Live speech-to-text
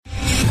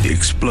The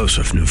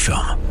explosive new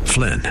film,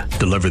 Flynn,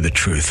 deliver the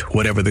truth,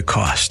 whatever the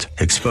cost.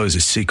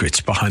 Exposes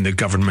secrets behind the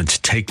government's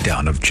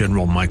takedown of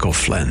General Michael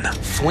Flynn.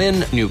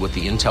 Flynn knew what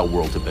the intel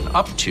world had been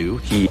up to.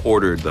 He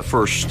ordered the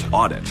first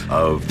audit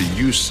of the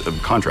use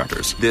of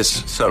contractors.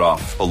 This set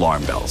off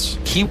alarm bells.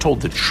 He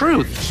told the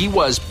truth. He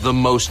was the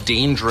most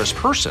dangerous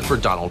person for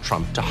Donald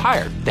Trump to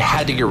hire. They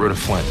had to get rid of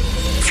Flynn.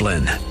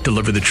 Flynn,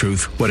 deliver the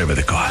truth, whatever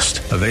the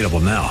cost. Available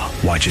now.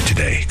 Watch it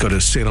today. Go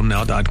to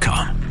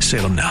salemnow.com.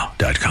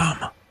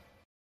 salemnow.com.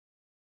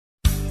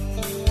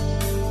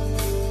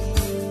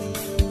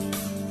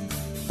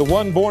 The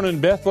one born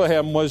in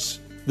Bethlehem was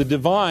the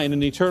divine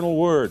and eternal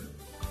Word.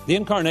 The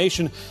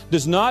incarnation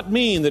does not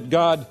mean that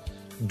God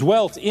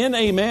dwelt in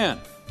a man,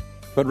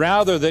 but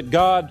rather that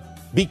God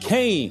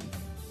became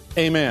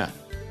a man.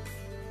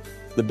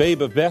 The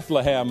babe of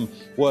Bethlehem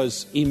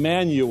was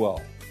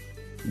Emmanuel,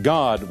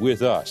 God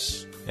with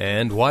us.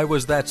 And why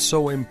was that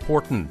so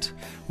important?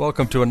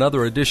 Welcome to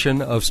another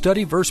edition of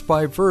Study Verse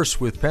by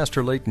Verse with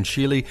Pastor Leighton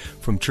Sheely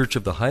from Church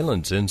of the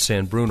Highlands in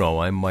San Bruno.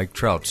 I'm Mike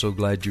Trout. So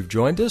glad you've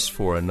joined us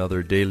for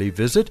another daily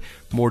visit.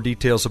 More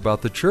details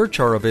about the church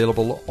are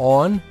available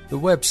on the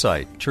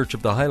website,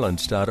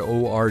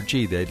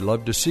 churchofthehighlands.org. They'd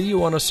love to see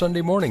you on a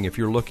Sunday morning if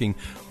you're looking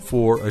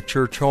for a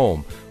church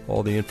home.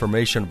 All the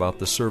information about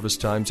the service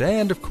times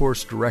and, of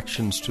course,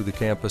 directions to the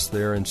campus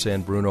there in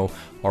San Bruno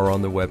are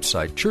on the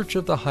website,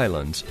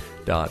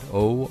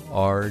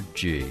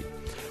 churchofthehighlands.org.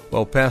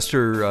 Well,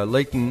 Pastor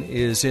Leighton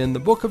is in the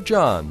book of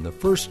John, the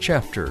first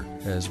chapter,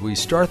 as we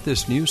start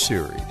this new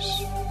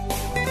series.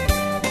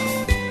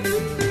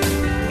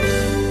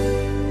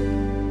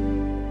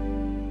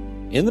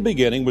 In the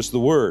beginning was the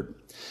Word,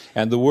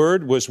 and the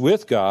Word was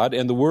with God,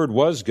 and the Word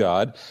was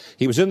God.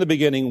 He was in the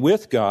beginning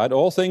with God.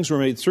 All things were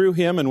made through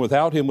Him, and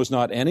without Him was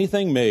not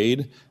anything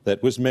made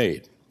that was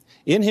made.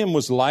 In Him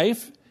was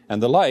life,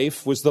 and the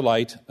life was the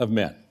light of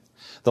men.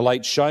 The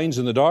light shines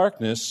in the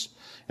darkness,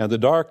 and the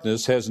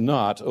darkness has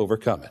not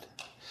overcome it.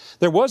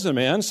 There was a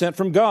man sent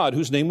from God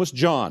whose name was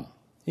John.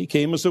 He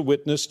came as a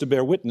witness to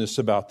bear witness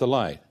about the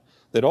light,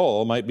 that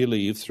all might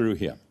believe through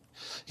him.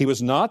 He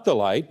was not the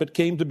light, but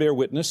came to bear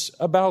witness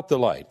about the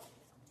light.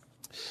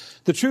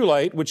 The true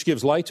light, which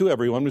gives light to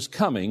everyone, was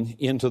coming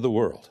into the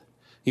world.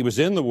 He was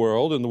in the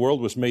world, and the world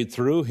was made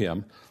through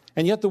him,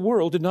 and yet the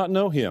world did not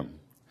know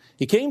him.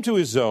 He came to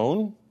his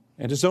own,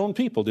 and his own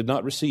people did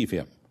not receive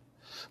him.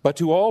 But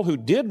to all who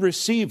did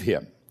receive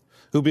him,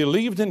 who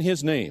believed in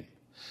his name,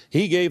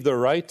 he gave the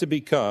right to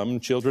become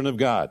children of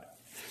God,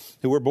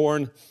 who were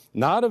born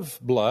not of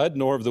blood,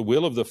 nor of the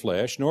will of the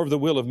flesh, nor of the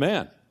will of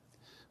man,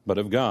 but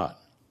of God.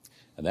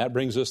 And that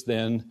brings us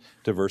then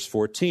to verse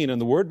 14. And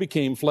the Word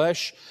became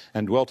flesh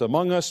and dwelt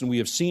among us, and we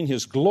have seen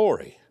his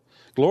glory.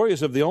 Glory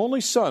is of the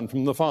only Son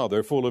from the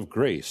Father, full of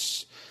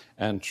grace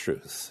and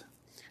truth.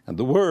 And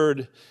the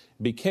Word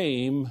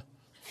became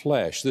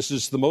flesh. This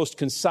is the most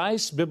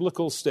concise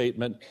biblical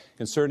statement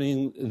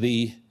concerning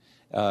the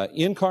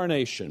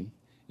incarnation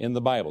in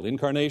the Bible.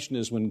 Incarnation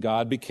is when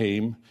God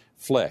became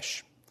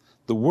flesh.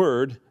 The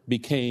Word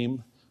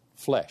became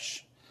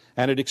flesh.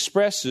 And it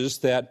expresses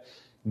that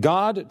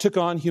God took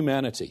on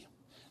humanity.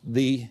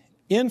 The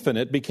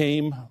infinite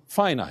became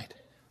finite.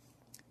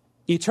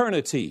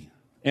 Eternity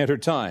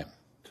entered time.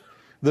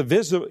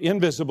 The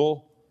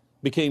invisible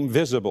became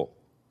visible.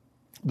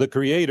 The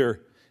Creator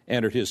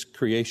entered his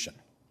creation.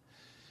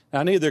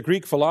 Now, neither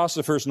Greek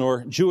philosophers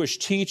nor Jewish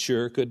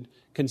teacher could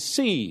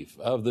conceive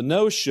of the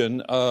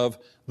notion of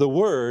the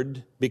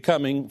Word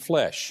becoming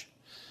flesh.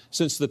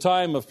 Since the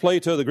time of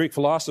Plato, the Greek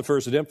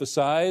philosophers had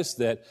emphasized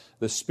that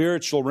the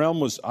spiritual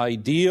realm was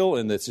ideal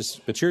and that this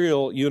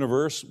material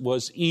universe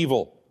was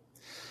evil.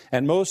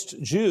 And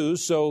most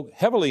Jews so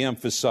heavily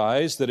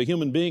emphasized that a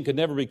human being could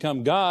never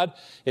become God,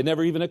 it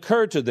never even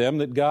occurred to them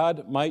that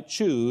God might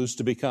choose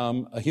to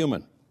become a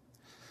human.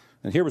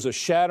 And here was a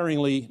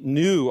shatteringly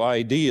new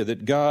idea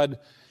that God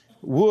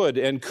would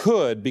and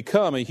could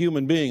become a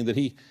human being, that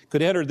he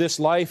could enter this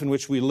life in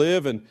which we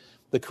live, and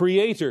the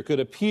Creator could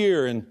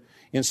appear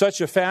in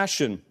such a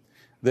fashion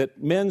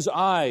that men's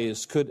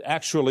eyes could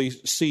actually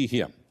see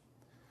him.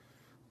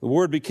 The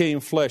Word became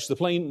flesh. The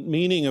plain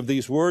meaning of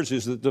these words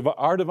is that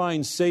our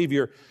divine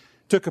Savior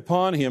took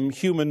upon him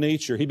human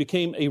nature. He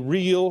became a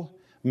real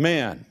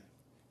man,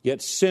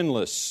 yet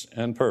sinless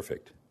and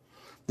perfect.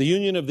 The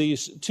union of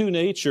these two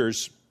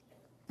natures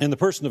in the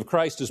person of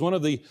Christ is one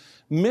of the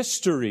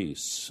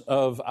mysteries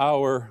of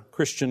our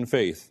Christian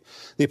faith.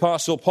 The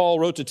Apostle Paul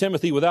wrote to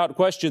Timothy, without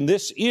question,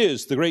 this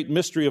is the great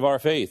mystery of our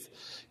faith.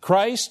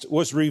 Christ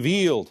was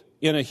revealed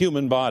in a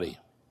human body.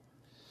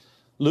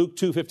 Luke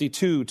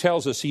 2:52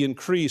 tells us he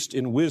increased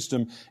in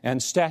wisdom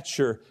and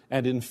stature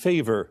and in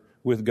favor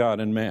with God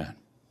and man.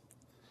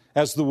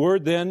 As the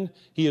Word, then,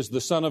 he is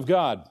the Son of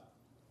God,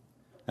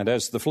 and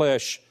as the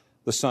flesh,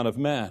 the Son of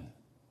Man.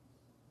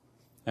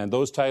 And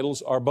those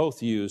titles are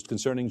both used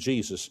concerning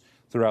Jesus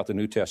throughout the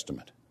New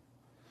Testament.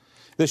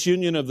 This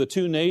union of the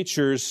two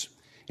natures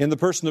in the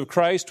person of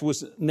Christ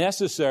was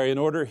necessary in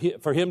order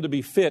for him to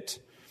be fit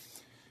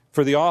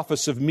for the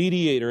office of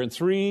mediator, and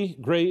three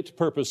great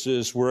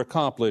purposes were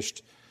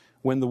accomplished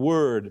when the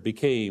Word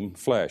became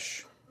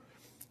flesh.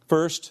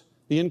 First,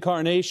 the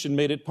incarnation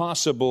made it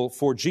possible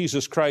for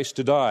Jesus Christ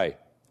to die.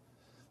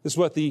 This is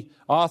what the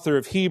author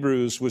of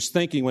Hebrews was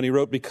thinking when he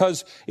wrote,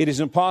 because it is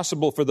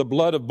impossible for the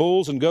blood of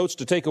bulls and goats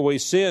to take away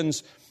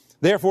sins.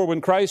 Therefore, when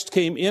Christ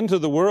came into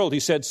the world, he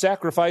said,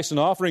 sacrifice and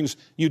offerings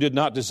you did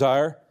not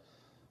desire,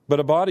 but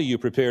a body you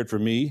prepared for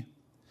me.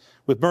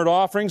 With burnt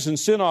offerings and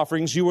sin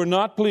offerings you were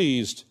not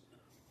pleased.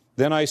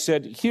 Then I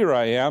said, here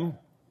I am.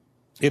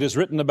 It is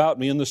written about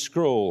me in the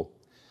scroll.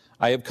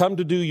 I have come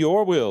to do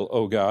your will,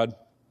 O God.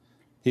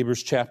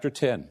 Hebrews chapter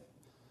 10.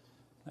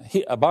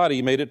 A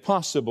body made it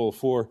possible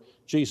for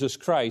Jesus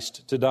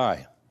Christ to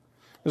die.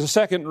 There's a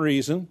second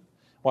reason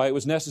why it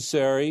was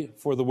necessary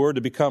for the Word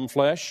to become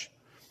flesh.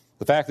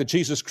 The fact that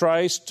Jesus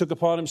Christ took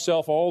upon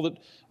himself all that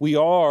we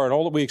are and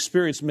all that we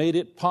experience made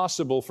it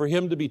possible for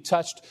him to be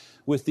touched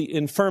with the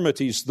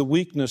infirmities, the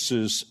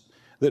weaknesses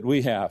that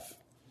we have.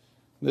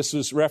 This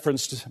is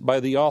referenced by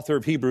the author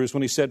of Hebrews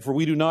when he said, for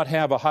we do not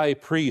have a high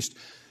priest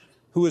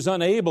who is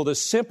unable to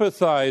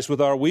sympathize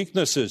with our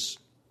weaknesses,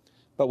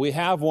 but we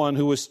have one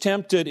who was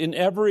tempted in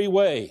every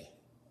way,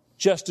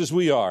 just as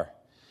we are,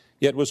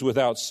 yet was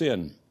without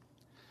sin.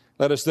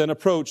 Let us then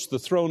approach the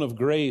throne of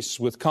grace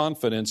with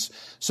confidence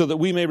so that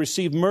we may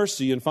receive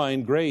mercy and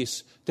find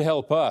grace to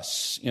help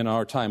us in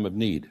our time of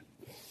need.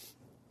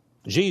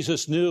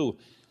 Jesus knew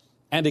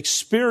and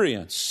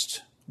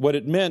experienced what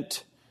it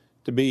meant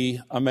to be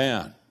a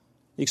man.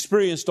 He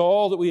experienced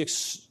all that we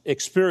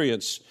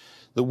experience,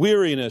 the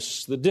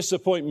weariness, the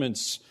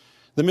disappointments,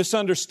 the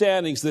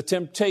misunderstandings, the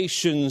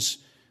temptations,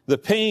 the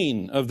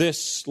pain of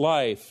this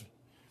life.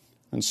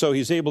 And so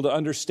he's able to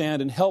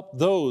understand and help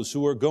those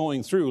who are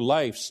going through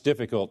life's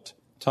difficult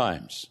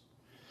times.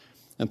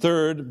 And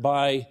third,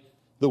 by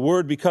the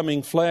Word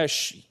becoming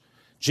flesh,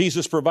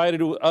 Jesus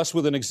provided us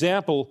with an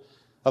example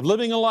of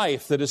living a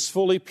life that is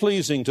fully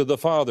pleasing to the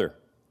Father.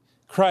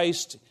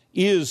 Christ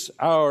is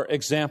our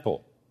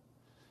example.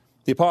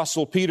 The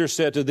Apostle Peter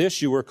said, to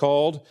this you were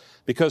called,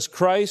 because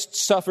Christ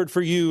suffered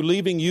for you,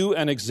 leaving you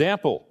an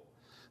example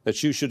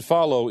that you should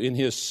follow in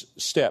his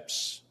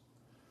steps.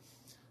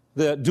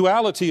 The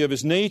duality of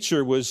his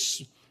nature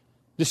was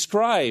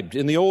described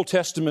in the Old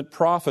Testament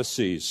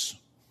prophecies.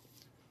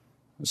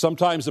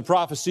 Sometimes the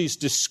prophecies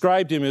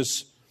described him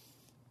as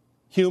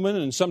human,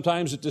 and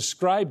sometimes it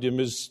described him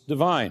as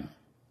divine.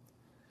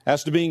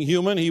 As to being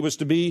human, he was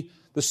to be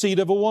the seed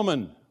of a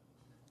woman,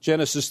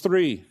 Genesis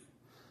 3.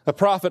 A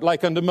prophet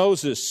like unto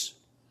Moses,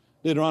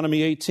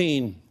 Deuteronomy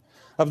 18.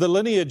 Of the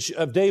lineage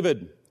of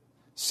David,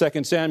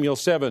 2 Samuel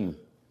 7.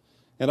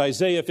 And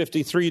Isaiah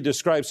 53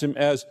 describes him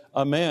as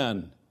a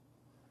man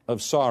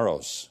of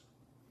sorrows.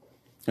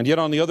 And yet,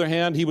 on the other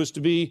hand, he was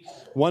to be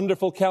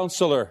wonderful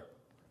counselor,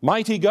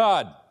 mighty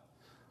God,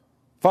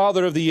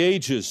 Father of the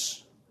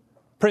ages,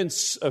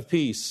 Prince of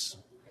peace,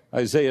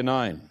 Isaiah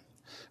 9.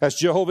 As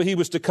Jehovah, he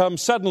was to come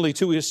suddenly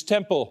to his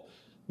temple,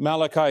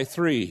 Malachi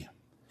 3.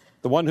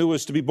 The one who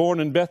was to be born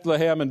in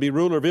Bethlehem and be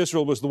ruler of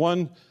Israel was the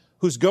one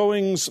whose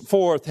goings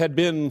forth had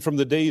been from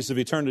the days of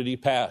eternity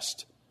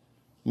past,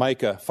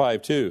 Micah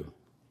 5:2.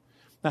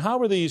 Now, how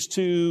were these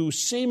two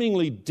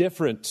seemingly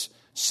different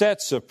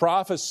sets of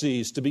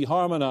prophecies to be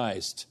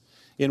harmonized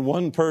in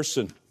one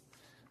person?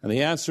 And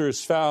the answer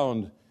is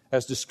found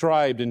as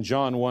described in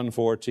John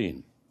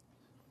 1:14.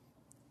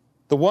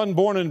 The one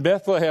born in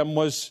Bethlehem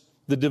was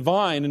the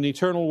divine and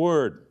eternal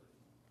Word.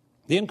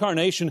 The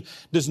incarnation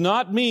does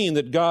not mean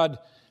that God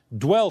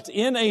dwelt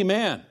in a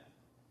man,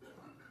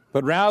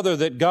 but rather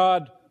that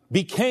God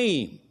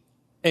became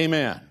a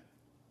man.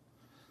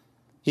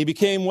 He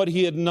became what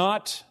he had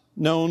not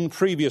known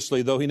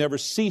previously, though he never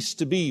ceased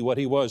to be what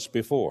he was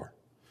before.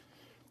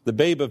 The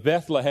babe of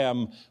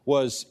Bethlehem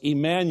was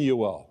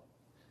Emmanuel,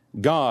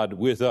 God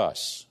with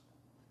us.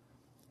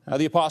 Now,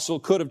 the apostle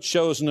could have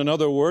chosen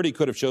another word. He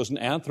could have chosen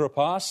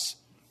anthropos,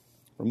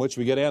 from which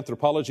we get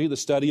anthropology, the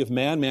study of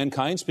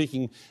mankind,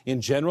 speaking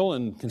in general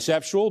and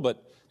conceptual,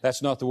 but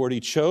that's not the word he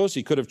chose.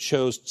 He could have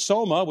chosen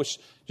soma, which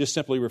just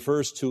simply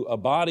refers to a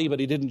body, but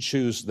he didn't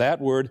choose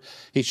that word.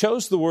 He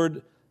chose the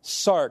word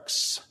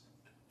sarx,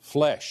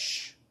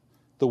 flesh.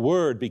 The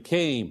Word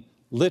became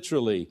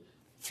literally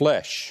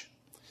flesh.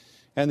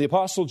 And the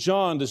Apostle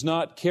John does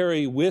not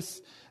carry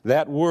with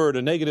that word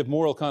a negative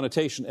moral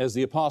connotation as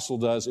the Apostle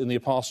does in the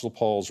Apostle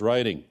Paul's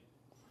writing.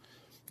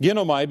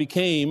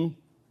 Ginomai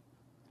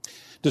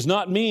does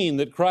not mean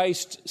that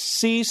Christ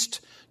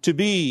ceased to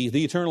be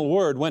the eternal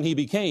Word when he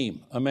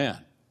became a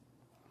man.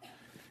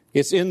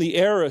 It's in the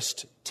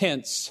aorist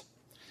tense.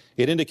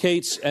 It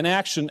indicates an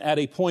action at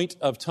a point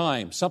of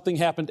time. Something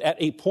happened at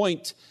a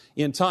point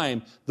in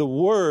time. The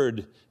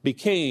Word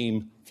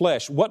became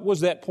flesh. What was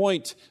that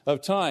point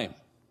of time?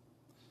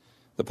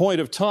 The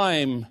point of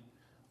time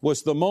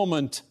was the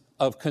moment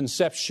of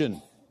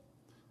conception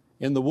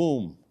in the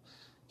womb.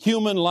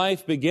 Human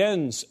life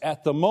begins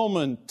at the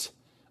moment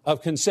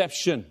of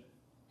conception.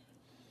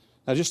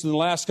 Now, just in the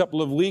last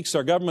couple of weeks,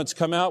 our government's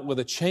come out with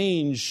a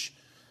change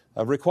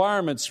of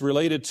requirements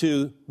related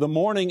to the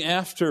morning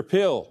after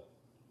pill.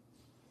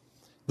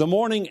 The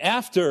morning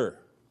after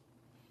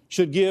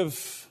should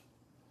give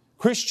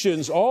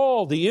Christians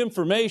all the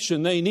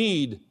information they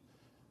need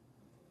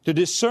to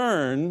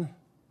discern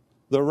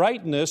the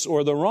rightness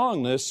or the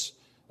wrongness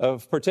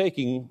of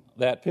partaking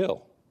that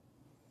pill.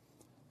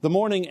 The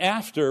morning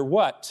after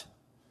what?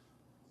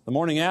 The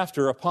morning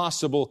after a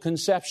possible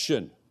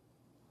conception.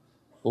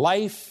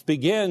 Life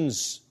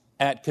begins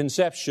at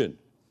conception.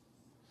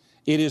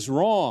 It is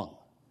wrong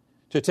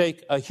to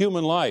take a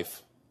human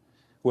life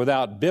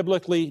without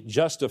biblically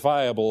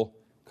justifiable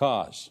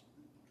cause.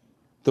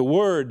 The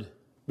Word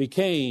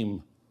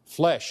became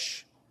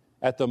flesh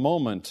at the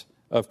moment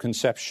of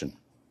conception.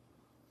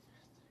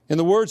 In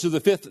the words of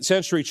the 5th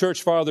century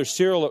church father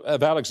Cyril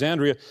of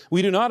Alexandria,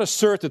 we do not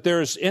assert that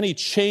there is any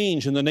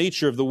change in the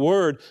nature of the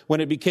Word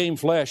when it became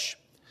flesh,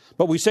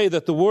 but we say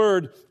that the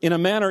Word, in a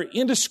manner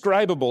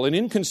indescribable and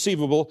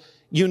inconceivable,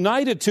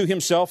 united to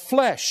himself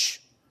flesh,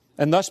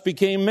 and thus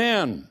became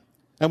man,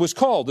 and was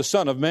called the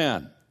Son of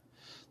Man.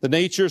 The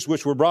natures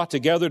which were brought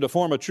together to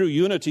form a true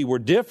unity were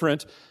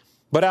different,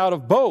 but out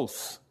of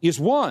both is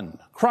one,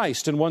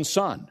 Christ and one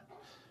Son.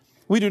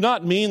 We do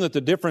not mean that the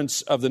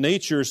difference of the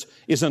natures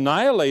is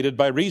annihilated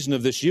by reason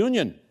of this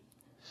union,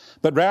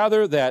 but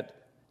rather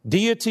that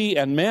deity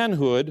and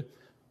manhood,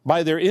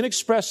 by their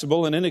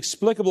inexpressible and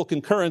inexplicable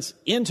concurrence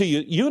into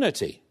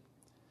unity,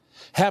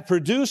 have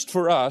produced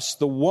for us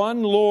the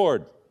one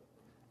Lord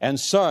and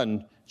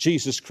Son,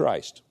 Jesus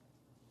Christ.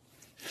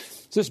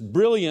 This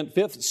brilliant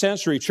 5th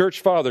century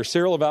church father,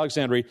 Cyril of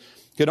Alexandria,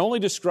 could only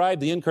describe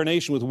the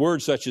incarnation with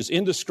words such as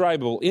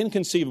indescribable,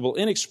 inconceivable,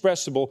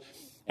 inexpressible,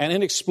 and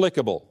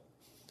inexplicable.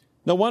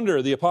 No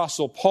wonder the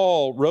Apostle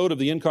Paul wrote of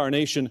the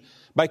incarnation,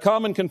 "By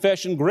common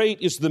confession, great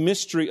is the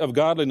mystery of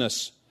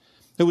godliness,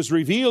 who was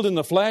revealed in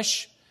the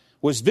flesh,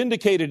 was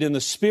vindicated in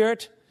the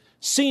Spirit,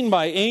 seen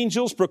by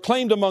angels,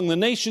 proclaimed among the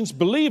nations,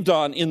 believed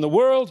on in the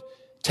world,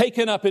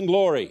 taken up in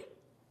glory."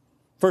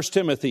 1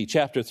 Timothy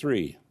chapter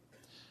 3.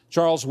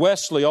 Charles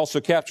Wesley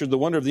also captured the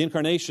wonder of the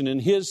incarnation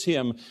in his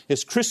hymn,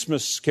 his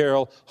Christmas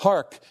carol,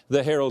 "Hark,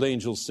 the herald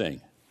angels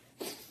sing."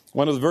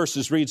 One of the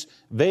verses reads,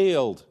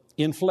 "Veiled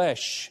in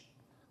flesh,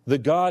 the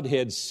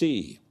Godhead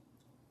see.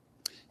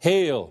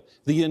 Hail,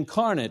 the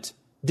incarnate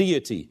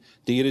deity."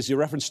 Deity is a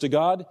reference to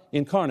God,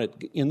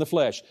 incarnate in the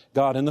flesh,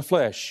 God in the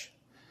flesh.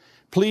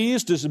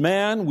 "Pleased as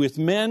man with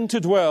men to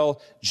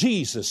dwell,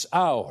 Jesus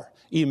our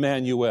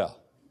Emmanuel."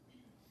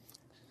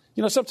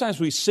 You know, sometimes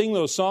we sing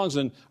those songs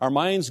and our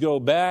minds go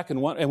back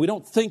and we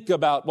don't think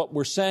about what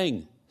we're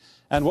saying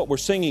and what we're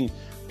singing.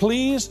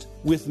 Pleased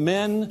with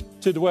men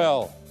to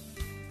dwell.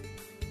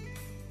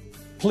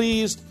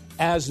 Pleased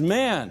as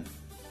man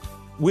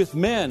with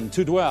men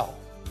to dwell.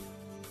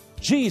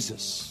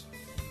 Jesus,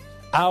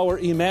 our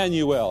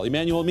Emmanuel.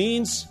 Emmanuel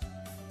means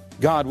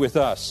God with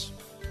us.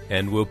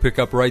 And we'll pick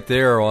up right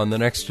there on the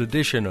next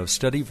edition of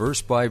Study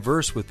Verse by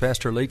Verse with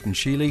Pastor Leighton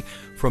Sheely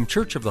from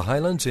Church of the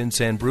Highlands in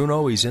San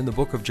Bruno. He's in the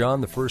book of John,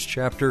 the 1st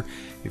chapter.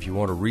 If you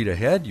want to read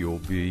ahead, you'll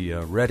be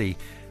ready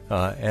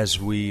as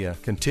we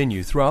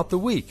continue throughout the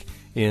week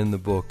in the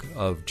book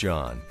of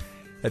John.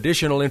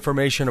 Additional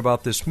information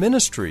about this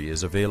ministry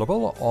is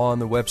available on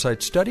the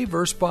website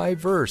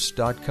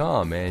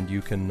studyversebyverse.com, and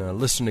you can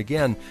listen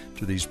again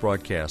to these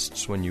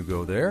broadcasts when you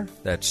go there.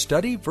 That's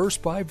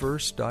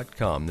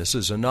studyversebyverse.com. This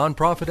is a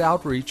nonprofit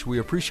outreach. We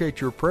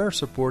appreciate your prayer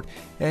support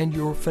and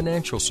your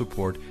financial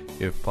support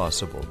if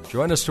possible.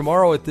 Join us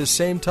tomorrow at this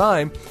same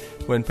time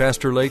when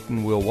Pastor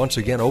Leighton will once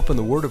again open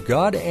the Word of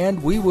God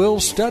and we will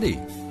study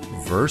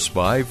verse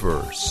by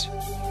verse.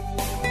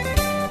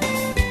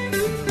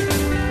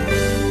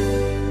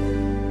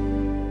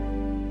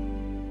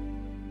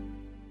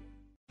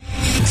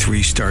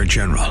 Three-star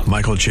General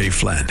Michael J.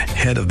 Flynn,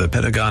 head of the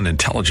Pentagon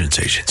Intelligence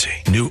Agency,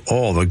 knew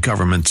all the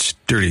government's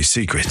dirty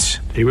secrets.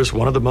 He was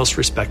one of the most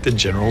respected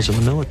generals in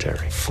the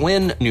military.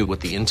 Flynn knew what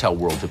the intel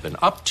world had been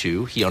up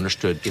to. He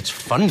understood its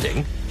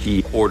funding.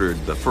 He ordered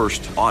the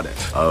first audit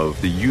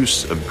of the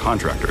use of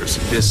contractors.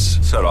 This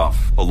set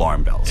off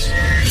alarm bells.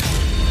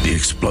 The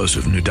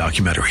explosive new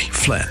documentary,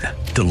 Flynn,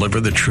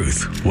 Deliver the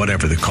Truth,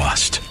 Whatever the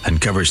Cost,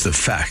 uncovers the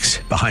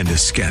facts behind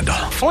this scandal.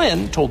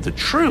 Flynn told the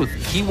truth.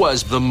 He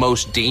was the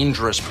most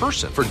dangerous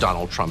person for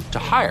Donald Trump to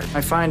hire. I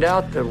find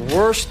out the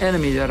worst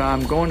enemy that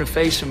I'm going to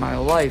face in my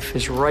life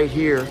is right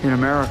here in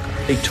America.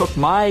 They took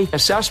my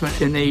assessment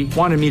and they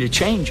wanted me to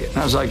change it. And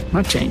I was like, I'm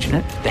not changing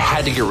it. They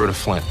had to get rid of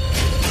Flynn.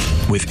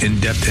 With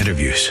in-depth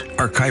interviews,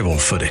 archival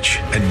footage,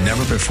 and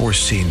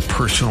never-before-seen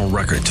personal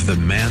records of the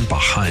man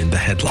behind the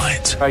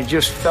headlines. I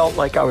just felt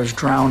like I was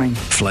drowning.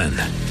 Flynn,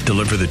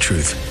 Deliver the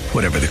Truth,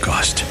 Whatever the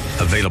Cost.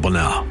 Available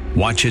now.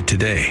 Watch it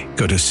today.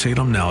 Go to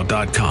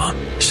salemnow.com.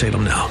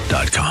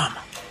 salemnow.com.